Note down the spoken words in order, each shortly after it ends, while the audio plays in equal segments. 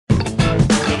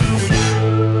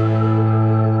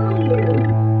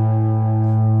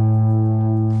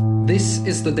This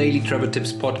is the Daily Travel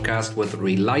Tips podcast with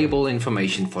reliable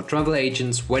information for travel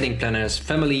agents, wedding planners,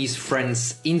 families,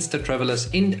 friends, Insta travelers,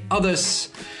 and others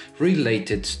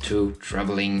related to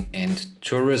traveling and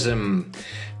tourism.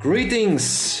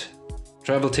 Greetings,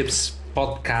 Travel Tips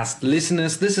podcast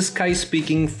listeners. This is Kai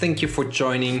speaking. Thank you for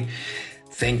joining.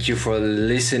 Thank you for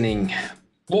listening.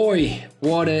 Boy,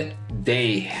 what a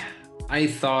day. I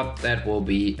thought that will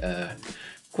be a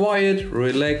quiet,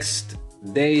 relaxed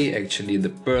day, actually the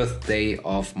birthday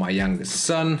of my youngest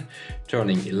son,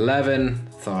 turning 11.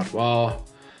 Thought, wow,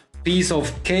 piece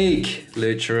of cake,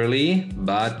 literally,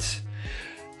 but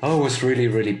I was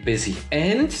really busy.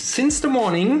 And since the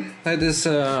morning, that is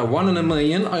 1 in a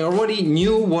million, I already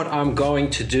knew what I'm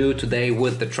going to do today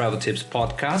with the Travel Tips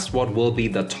podcast, what will be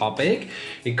the topic,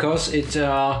 because it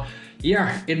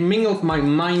mingled my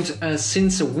mind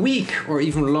since a week or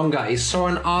even longer. I saw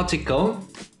an article.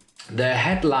 The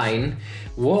headline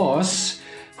was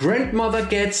 "Grandmother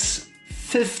gets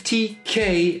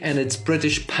 50k and it's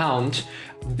British pound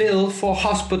bill for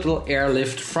hospital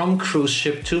airlift from cruise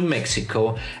ship to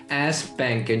Mexico as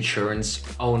bank insurance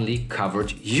only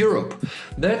covered Europe."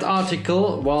 That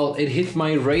article, well, it hit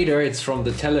my radar. It's from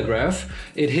the Telegraph.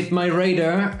 It hit my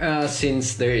radar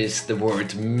since there is the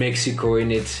word Mexico in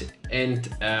it. And,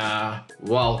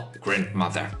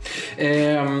 grandmother.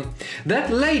 That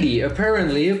lady,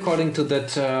 apparently, according to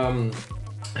that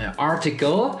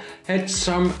article, had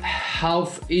some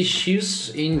health issues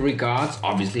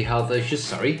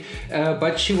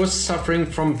but she was suffering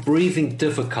from breathing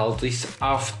difficulties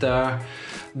after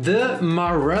the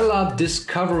Marella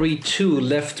Discovery 2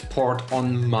 left port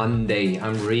on Monday.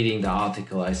 I'm reading the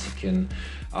article, as you can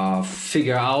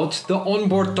figure out. The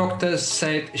onboard doctor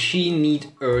said she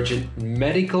need urgent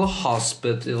medical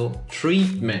hospital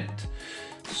treatment.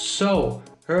 So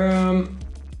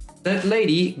that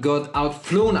lady got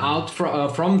flown out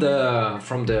from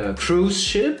the cruise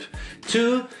ship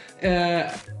to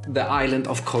the island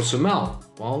of Cozumel.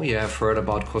 Well, you have heard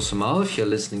about Cozumel if you're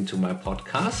listening to my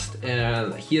podcast.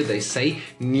 Here they say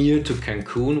near to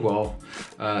Cancun. Well,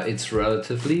 it's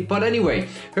relatively. But anyway,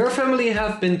 her family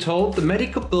have been told the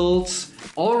medical bills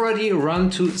already run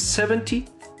to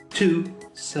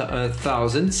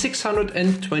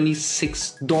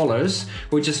 $72,626,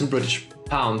 which is in British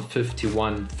pound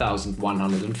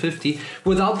 51,150,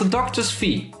 without the doctor's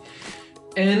fee.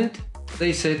 And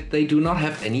they said they do not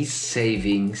have any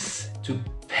savings to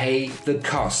pay the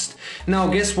cost. Now,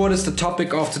 guess what is the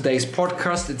topic of today's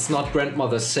podcast? It's not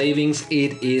grandmother's savings,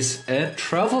 it is a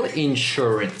travel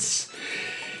insurance.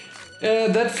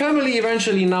 That family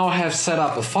eventually now have set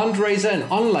up a fundraiser, an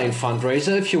online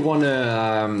fundraiser. If you want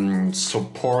to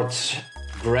support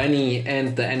Granny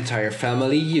and the entire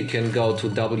family, you can go to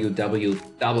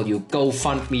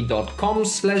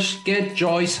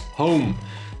www.gofundme.com/getjoycehome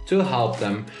to help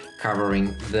them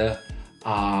covering the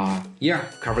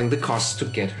costs to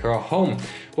get her home.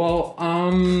 Well,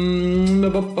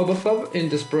 in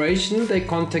desperation, they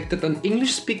contacted an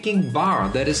English-speaking bar.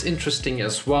 That is interesting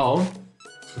as well.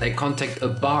 They contact a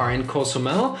bar in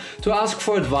Cozumel to ask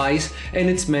for advice, and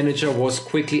its manager was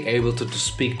quickly able to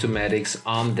speak to medics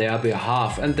on their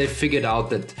behalf, and they figured out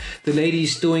that the lady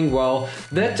is doing well.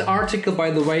 That article,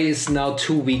 by the way, is now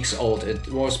 2 weeks old. It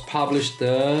was published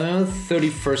the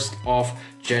 31st of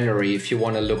January. If you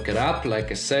want to look it up,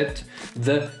 like I said,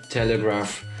 the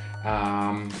Telegraph,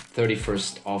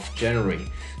 31st of January.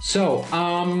 So,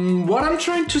 what I'm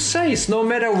trying to say is no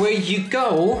matter where you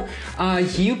go,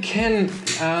 you can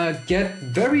get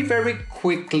very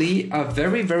quickly a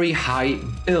very high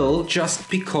bill just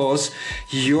because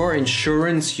your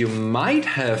insurance you might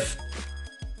have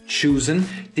chosen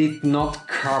did not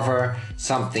cover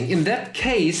something. In that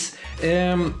case,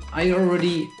 I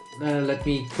already, let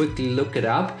me quickly look it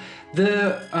up.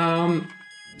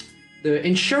 The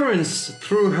insurance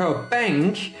through her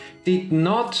bank did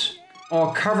not,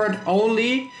 or covered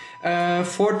only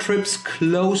for trips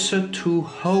closer to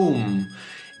home.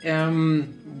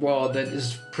 Well, that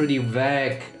is pretty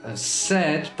vague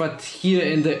said, but here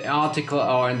in the article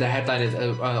or in the headline it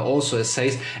also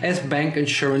says, as bank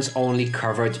insurance only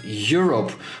covered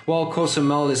Europe. Well,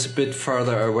 Cozumel is a bit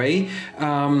further away.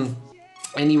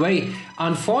 Anyway,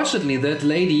 unfortunately, that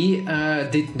lady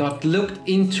did not look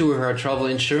into her travel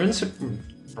insurance.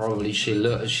 Probably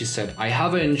she said, I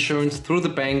have an insurance through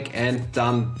the bank and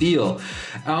done deal.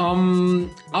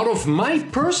 Out of my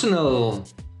personal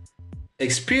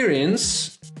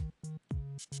experience,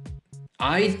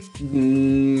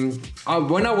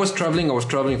 when I was traveling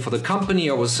for the company.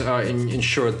 I was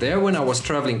insured there. When I was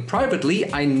traveling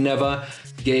privately, I never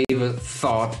gave a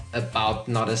thought about,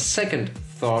 not a second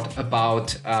thought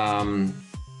about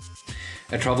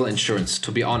a travel insurance,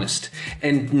 to be honest.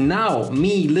 And now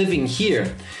me living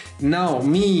here, now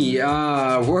me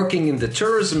working in the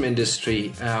tourism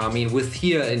industry, with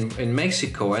here in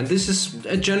Mexico, and this is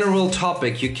a general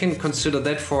topic. You can consider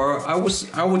that for, I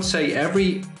would say,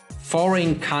 every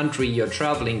foreign country you're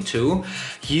traveling to,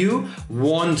 you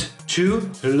want to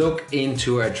look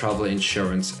into a travel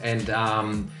insurance. And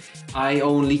I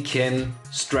only can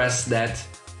stress that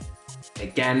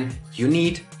again,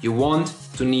 you want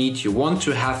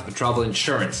to have a travel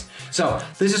insurance. So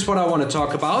this is what I want to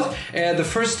talk about. The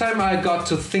first time I got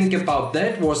to think about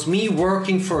that was me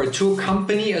working for a tour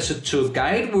company as a tour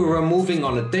guide. We were moving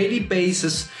on a daily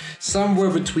basis somewhere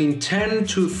between 10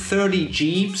 to 30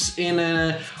 jeeps in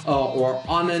or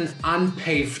on an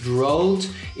unpaved road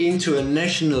into a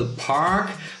national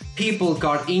park. People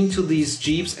got into these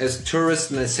jeeps as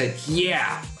tourists and they said,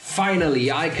 yeah, finally,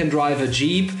 I can drive a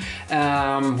Jeep,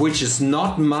 which is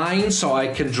not mine, so I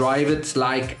can drive it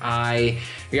like I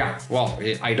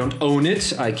don't own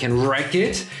it, I can wreck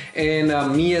it.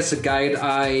 And me as a guide,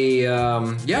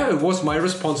 it was my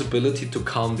responsibility to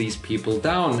calm these people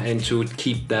down and to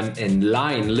keep them in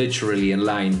line, literally in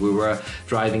line. We were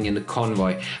driving in a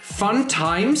convoy. Fun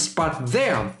times, but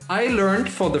there I learned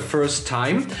for the first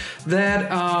time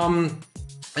that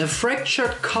a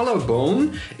fractured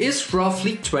collarbone is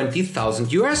roughly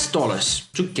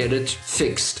 $20,000 to get it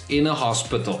fixed in a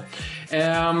hospital.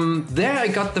 There I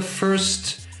got the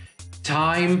first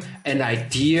time an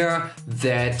idea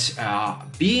that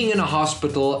being in a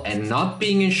hospital and not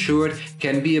being insured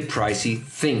can be a pricey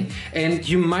thing. And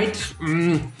you might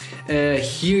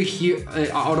hear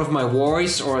out of my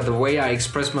voice or the way I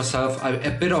express myself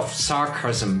a bit of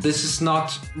sarcasm. This is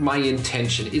not my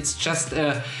intention. It's just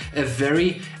a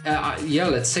very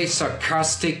let's say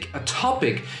sarcastic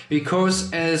topic,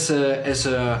 because as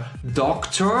a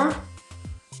doctor,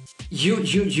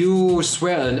 you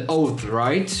swear an oath,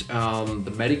 right?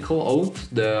 The medical oath,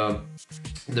 the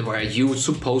where you're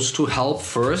supposed to help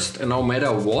first, no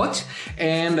matter what.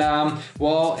 And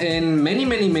in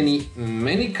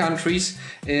many countries,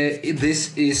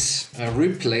 this is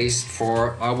replaced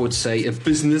for, I would say, a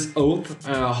business oath,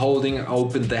 holding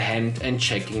open the hand and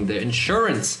checking the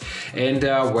insurance and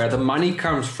where the money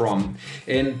comes from.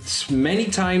 And many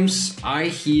times I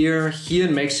hear here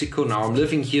in Mexico, now I'm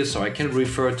living here, so I can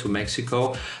refer to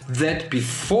Mexico, that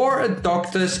before a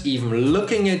doctor's even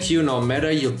looking at you, no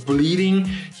matter you're bleeding,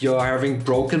 you're having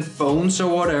broken bones or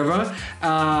whatever,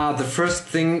 the first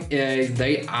thing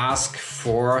they ask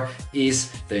for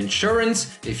is the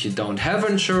insurance. If you don't have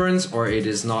insurance, or it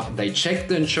is not, they check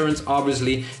the insurance,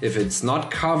 obviously. If it's not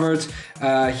covered,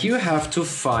 you have to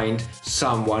find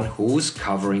someone who's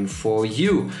covering for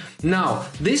you. Now,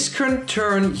 this can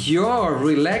turn your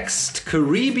relaxed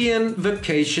Caribbean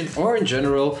vacation, or in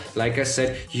general, like I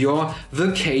said, your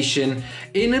vacation,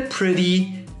 in a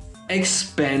pretty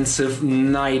expensive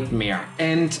nightmare.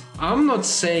 And I'm not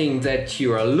saying that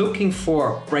you are looking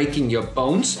for breaking your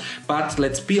bones, but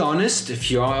let's be honest,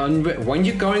 when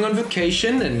you're going on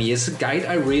vacation, and me as a guide,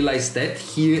 I realize that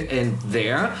here and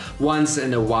there, once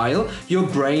in a while, your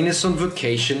brain is on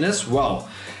vacation as well.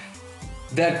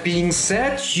 That being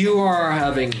said, you are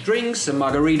having drinks, a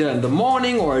margarita in the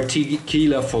morning or a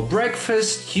tequila for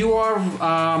breakfast. You are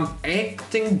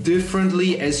acting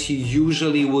differently as you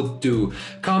usually would do.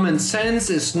 Common sense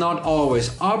is not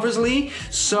always obviously,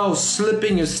 so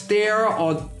slipping a stair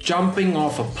or jumping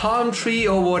off a palm tree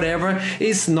or whatever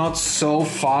is not so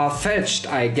far-fetched,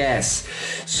 I guess.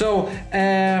 So,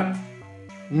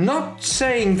 not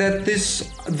saying that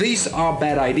these are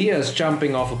bad ideas,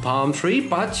 jumping off a palm tree,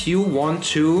 but you want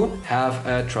to have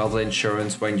a travel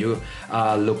insurance when you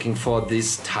are looking for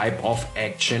this type of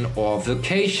action or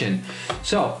vacation.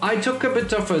 So I took a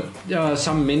bit of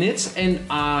some minutes and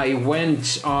I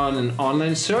went on an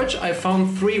online search. I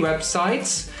found 3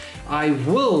 websites. I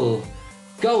will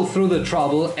go through the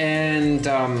trouble and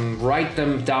write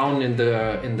them down in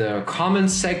the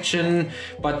comments section.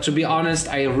 But to be honest,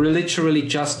 I literally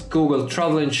just googled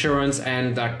travel insurance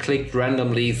and clicked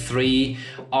randomly 3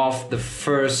 off the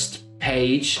first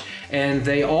page, and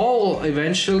they all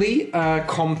eventually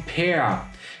compare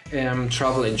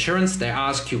travel insurance. They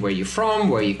ask you where you're from,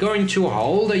 where you're going to, how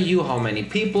old are you, how many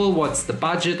people, what's the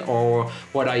budget, or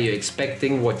what are you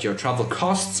expecting, what your travel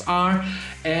costs are.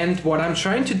 And what I'm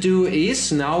trying to do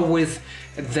is now with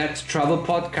that travel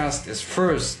podcast is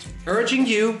first urging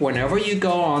you, whenever you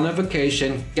go on a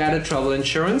vacation, get a travel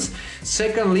insurance.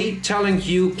 Secondly,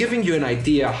 giving you an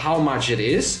idea how much it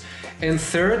is. And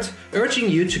third, urging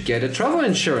you to get a travel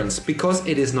insurance, because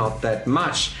it is not that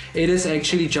much. It is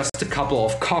actually just a couple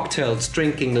of cocktails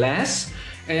drinking less.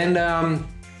 And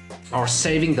or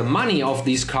saving the money of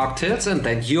these cocktails, and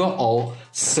then you're all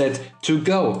set to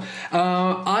go.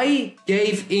 I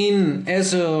gave in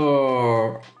as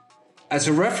a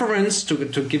reference to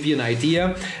give you an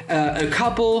idea, a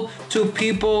couple, 2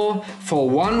 people for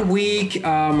 1 week.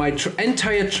 My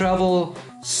entire travel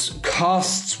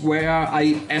costs were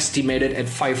I estimated at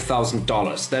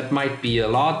 $5,000. That might be a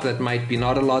lot, that might be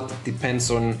not a lot. It depends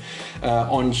on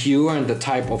you and the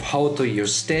type of hotel you're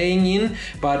staying in.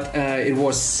 But it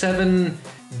was 7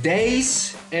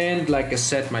 days, and like I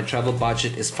said, my travel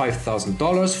budget is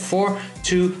 $5,000 for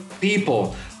 2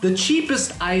 people. The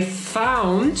cheapest I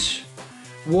found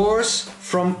was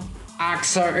from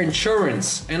AXA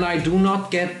Insurance, and I do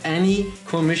not get any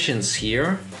commissions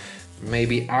here.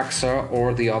 Maybe AXA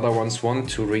or the other ones want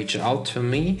to reach out to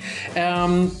me.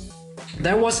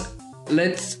 There was,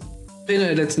 let's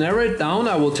narrow it down.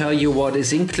 I will tell you what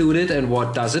is included and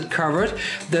what does it cover.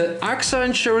 The AXA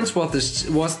Insurance was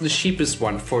the cheapest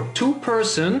one. For 2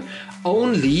 person,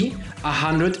 only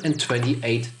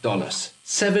 $128.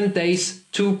 7 days,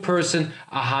 2 person,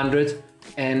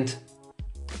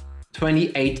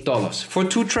 $128 for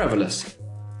 2 travelers.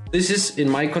 This is, in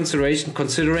my consideration,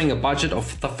 considering a budget of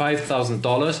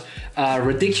 $5,000,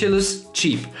 ridiculous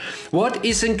cheap. What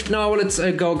is in now? Let's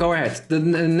go ahead. The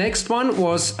next one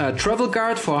was a travel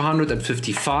guard for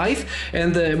 $155,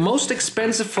 and the most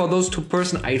expensive for those 2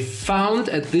 person I found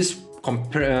at this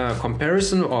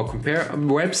comparison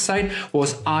website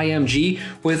was IMG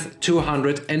with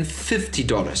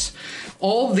 $250.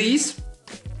 All these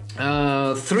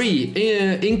 3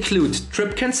 include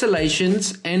trip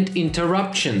cancellations and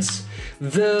interruptions.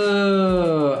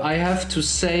 I have to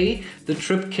say, the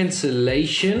trip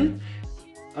cancellation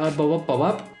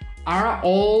are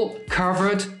all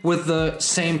covered with the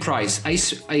same price. I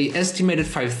estimated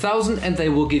 $5,000, and they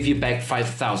will give you back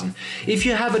 $5,000. If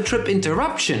you have a trip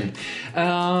interruption,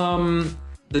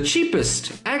 the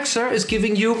cheapest AXA is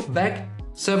giving you back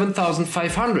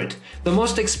 $7,500. The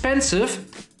most expensive,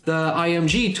 the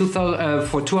IMG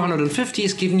for $250,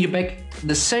 is giving you back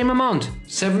the same amount,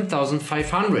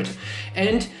 $7,500.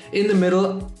 And in the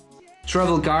middle,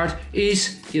 Travel Guard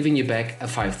is giving you back a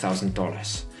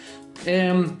 $5,000.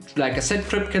 Like I said,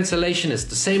 trip cancellation is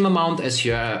the same amount as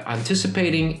you're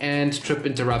anticipating, and trip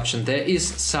interruption, there is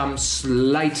some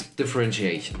slight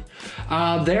differentiation.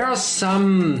 There are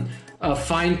some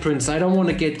fine prints. I don't want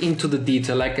to get into the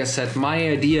detail. Like I said, my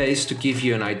idea is to give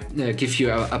you a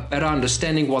better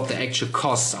understanding what the actual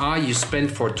costs are. You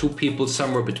spend for 2 people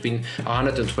somewhere between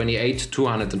 $128 to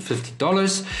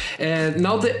 $250.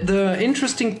 Now the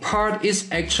interesting part is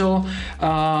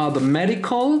the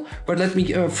medical, but let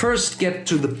me first get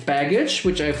to the baggage,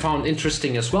 which I found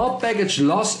interesting as well. Baggage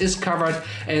loss is covered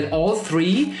at all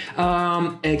 3.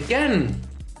 Again,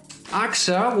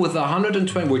 AXA with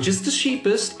 120, which is the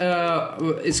cheapest,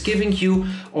 is giving you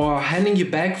or handing you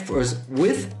back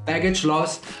with baggage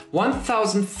loss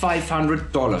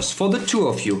 $1,500 for the 2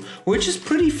 of you, which is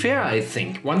pretty fair, I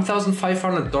think.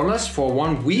 $1,500 for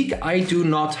 1 week. I do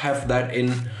not have that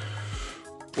in.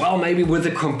 Well, maybe with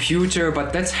a computer,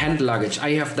 but that's hand luggage.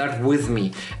 I have that with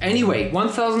me. Anyway,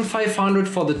 $1,500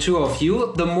 for the 2 of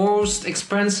you. The most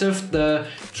expensive, the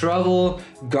Travel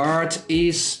Guard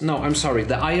is, the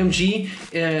IMG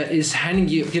is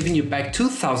giving you back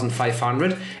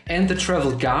 $2,500, and the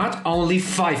Travel Guard only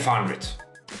 $500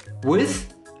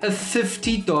 with a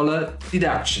 $50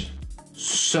 deduction.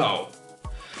 So,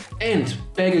 and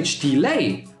baggage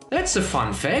delay. That's a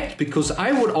fun fact, because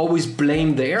I would always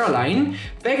blame the airline.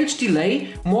 Baggage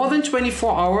delay, more than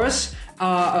 24 hours.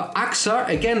 AXA,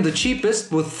 again, the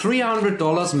cheapest with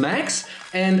 $300 max.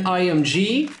 And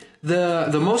IMG,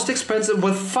 the most expensive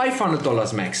with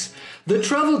 $500 max. The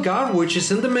Travel Guard, which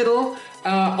is in the middle,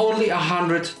 only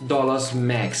 $100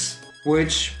 max.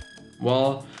 Which,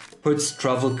 well, puts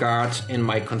Travel Guard in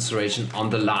my consideration on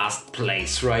the last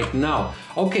place right now.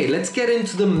 Okay, let's get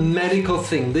into the medical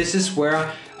thing. This is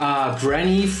where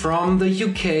Granny from the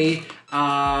UK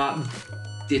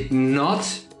did not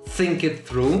think it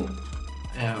through.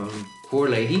 Poor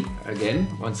lady.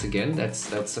 Once again, that's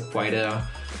quite a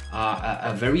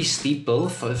very steep bill,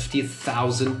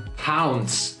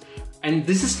 £50,000, and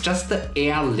this is just the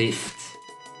airlift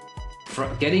for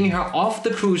getting her off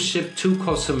the cruise ship to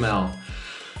Cozumel.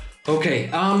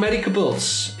 Okay, medical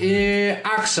bills.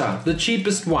 AXA, the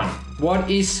cheapest one.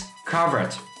 What is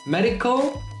covered?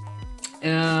 Medical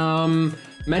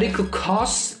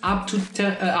costs up to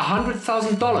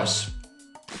 $100,000.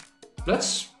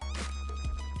 That's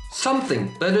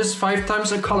something. That is 5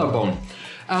 times a collarbone.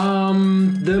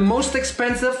 The most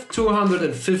expensive,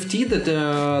 $250,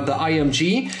 the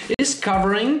IMG, is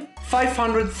covering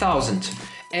 $500,000.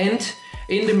 And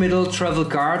In the middle, Travel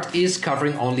Guard is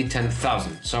covering only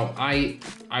 10,000. So I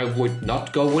would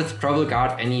not go with Travel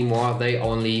Guard anymore. They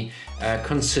only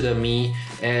consider me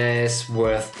as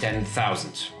worth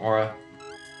 10,000 or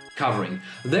covering.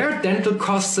 There are dental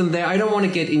costs in there. I don't want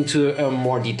to get into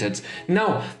more details.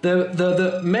 Now,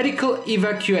 the medical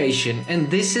evacuation,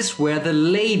 and this is where the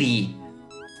lady,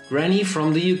 Granny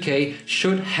from the UK,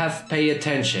 should have paid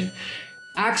attention.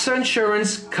 AXA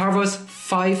Insurance covers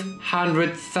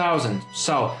 500,000.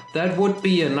 So that would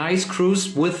be a nice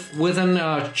cruise with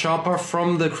a chopper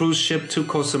from the cruise ship to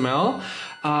Cozumel,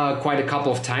 quite a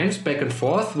couple of times back and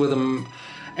forth with them,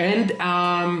 and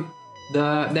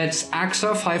that's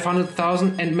AXA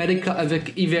 500,000, and medical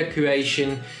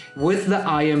evacuation with the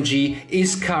IMG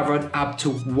is covered up to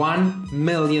 $1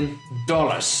 million.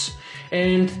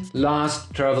 And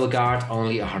last, Travel Guard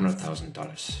only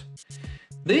 $100,000.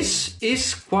 This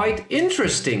is quite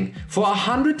interesting. For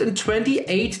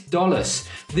 $128,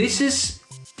 this is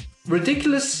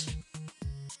ridiculous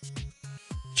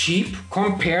cheap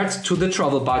compared to the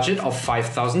travel budget of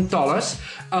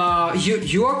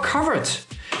 $5,000. You are covered.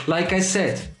 Like I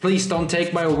said, please don't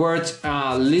take my word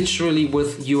literally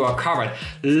with you are covered.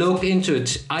 Look into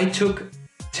it. I took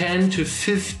 10 to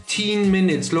 15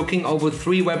 minutes looking over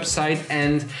 3 websites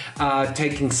and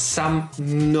taking some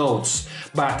notes.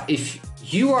 But if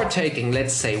you are taking,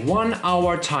 let's say, 1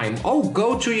 hour time,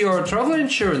 go to your travel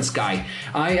insurance guy.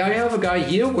 I have a guy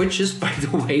here, which is, by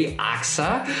the way,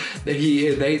 AXA.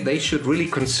 They should really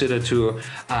consider to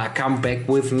come back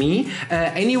with me.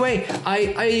 Anyway,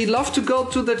 I love to go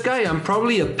to that guy. I'm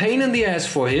probably a pain in the ass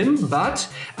for him, but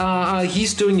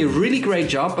he's doing a really great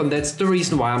job, and that's the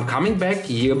reason why I'm coming back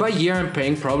year by year. I'm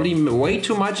paying probably way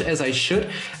too much as I should,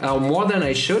 more than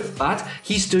I should, but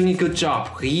he's doing a good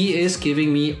job. He is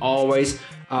giving me always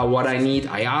what I need.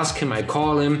 I ask him, I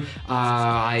call him,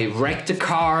 I wrecked the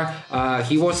car.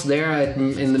 He was there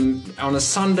on a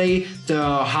Sunday,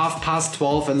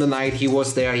 12:30 in the night. He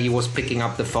was there, he was picking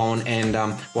up the phone, and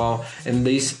in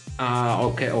this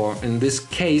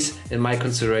case, in my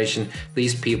consideration,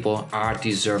 these people are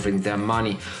deserving their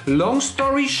money. Long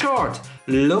story short,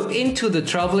 look into the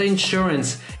travel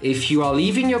insurance. If you are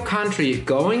leaving your country,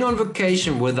 going on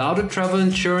vacation without a travel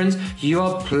insurance, you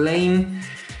are plain,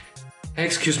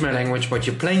 excuse my language, but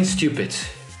you're plain stupid.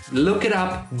 Look it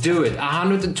up, do it.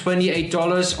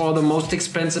 $128, or the most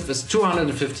expensive is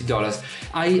 $250.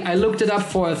 I looked it up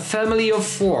for a family of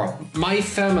 4. My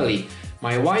family,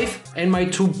 my wife and my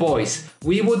 2 boys.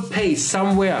 We would pay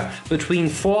somewhere between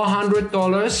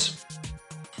 $400.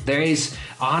 There is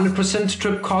 100%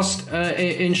 trip cost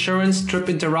insurance, trip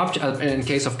interruption, in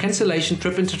case of cancellation,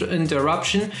 trip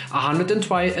interruption,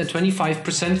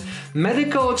 125%.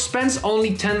 Medical expense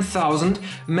only 10,000.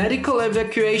 Medical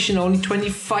evacuation only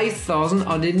 25,000.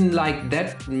 I didn't like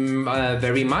that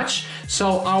very much.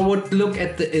 So I would look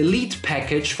at the elite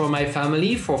package for my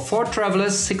family for 4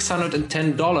 travelers,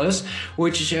 $610,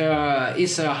 which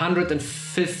is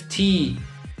 150.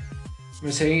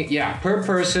 I'm saying, per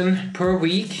person per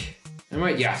week. Am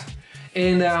I? Yeah.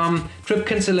 And trip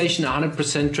cancellation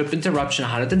 100%, trip interruption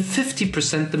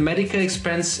 150%. The medical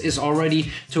expense is already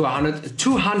to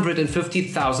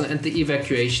 250,000, and the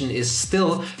evacuation is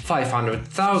still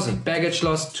 500,000. Baggage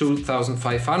loss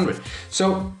 2,500.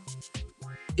 So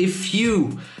if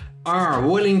you are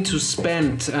willing to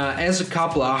spend as a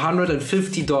couple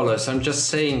 $150, I'm just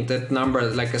saying that number,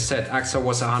 like I said, AXA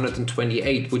was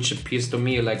 128, which appears to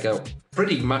me like a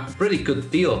pretty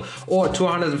good deal, or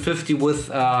 250 with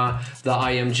the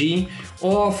IMG,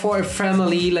 or for a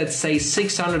family, let's say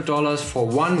 $600 for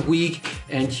 1 week,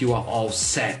 and you are all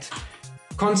set.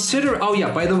 Consider,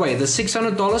 by the way, the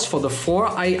 $600 for the 4,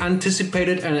 I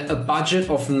anticipated a budget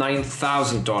of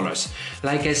 $9,000.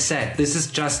 Like I said, this is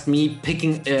just me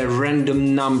picking a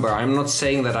random number. I'm not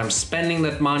saying that I'm spending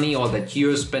that money or that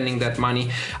you're spending that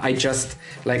money. I just,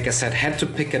 like I said, had to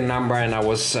pick a number, and I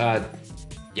was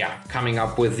coming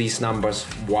up with these numbers.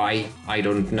 Why? I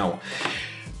don't know.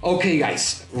 Okay,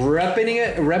 guys, wrapping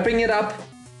it up.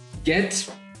 Get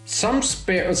some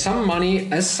money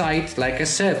aside. Like I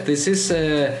said, this is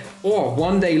or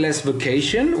 1 day less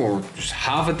vacation, or just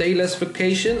half a day less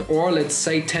vacation, or let's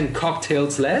say 10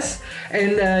 cocktails less,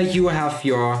 and you have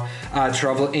your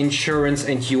travel insurance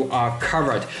and you are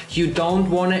covered. You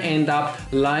don't want to end up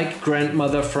like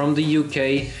grandmother from the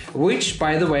UK, which,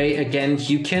 by the way, again,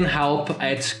 you can help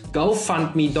at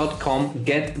gofundme.com.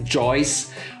 Get Joyce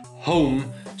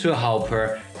home to help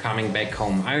her coming back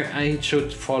home. I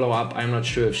should follow up. I'm not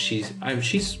sure if I'm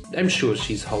sure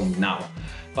she's home now.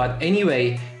 But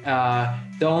anyway,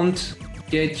 don't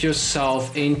get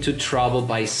yourself into trouble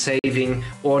by saving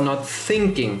or not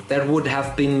thinking. That would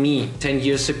have been me 10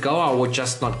 years ago. I would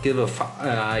just not give a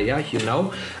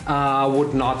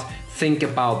would not think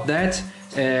about that.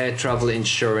 Travel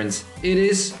insurance, it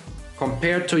is,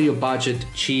 compared to your budget,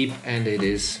 cheap, and it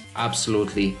is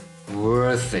absolutely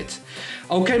worth it.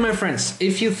 Okay, my friends,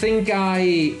 if you think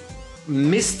I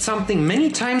missed something,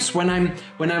 many times when I'm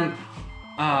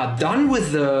done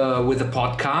with the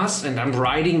podcast and I'm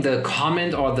writing the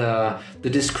comment or the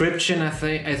description,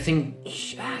 I think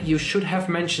you should have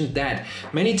mentioned that.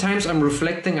 Many times I'm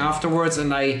reflecting afterwards,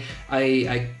 and I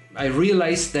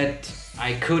realized that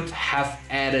I could have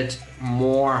added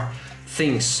more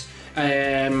things.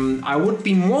 I would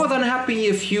be more than happy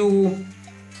if you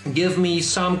give me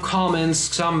some comments,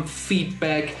 some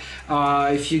feedback,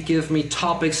 if you give me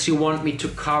topics you want me to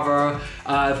cover,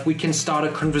 if we can start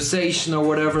a conversation or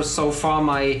whatever. So far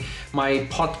my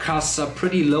podcasts are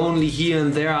pretty lonely here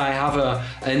and there. I have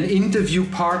an interview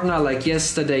partner, like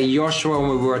yesterday, Joshua,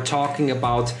 when we were talking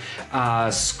about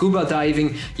scuba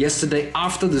diving. Yesterday,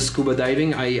 after the scuba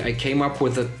diving, I came up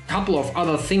with a couple of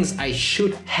other things I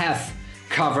should have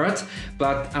covered,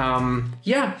 but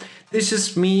this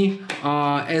is me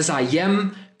as I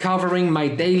am, covering my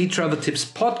Daily Travel Tips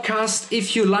podcast.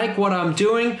 If you like what I'm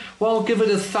doing, well, give it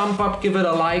a thumb up, give it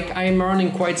a like. I'm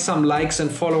earning quite some likes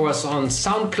and followers on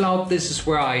SoundCloud. This is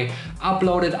where I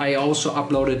upload it. I also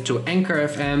upload it to Anchor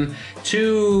FM,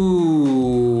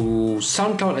 to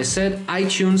SoundCloud, I said,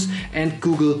 iTunes, and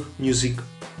Google Music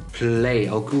Play,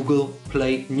 or Google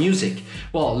Play Music.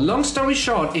 Well, long story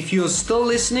short, if you're still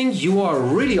listening, you are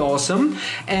really awesome.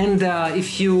 And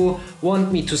if you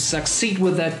want me to succeed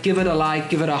with that, give it a like,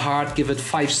 give it a heart, give it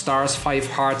 5 stars, 5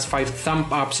 hearts, 5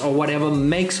 thumb ups, or whatever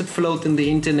makes it float in the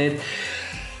internet.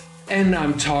 And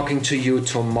I'm talking to you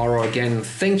tomorrow again.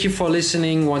 Thank you for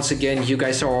listening. Once again, you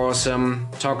guys are awesome.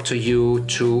 Talk to you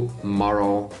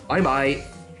tomorrow. Bye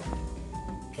bye.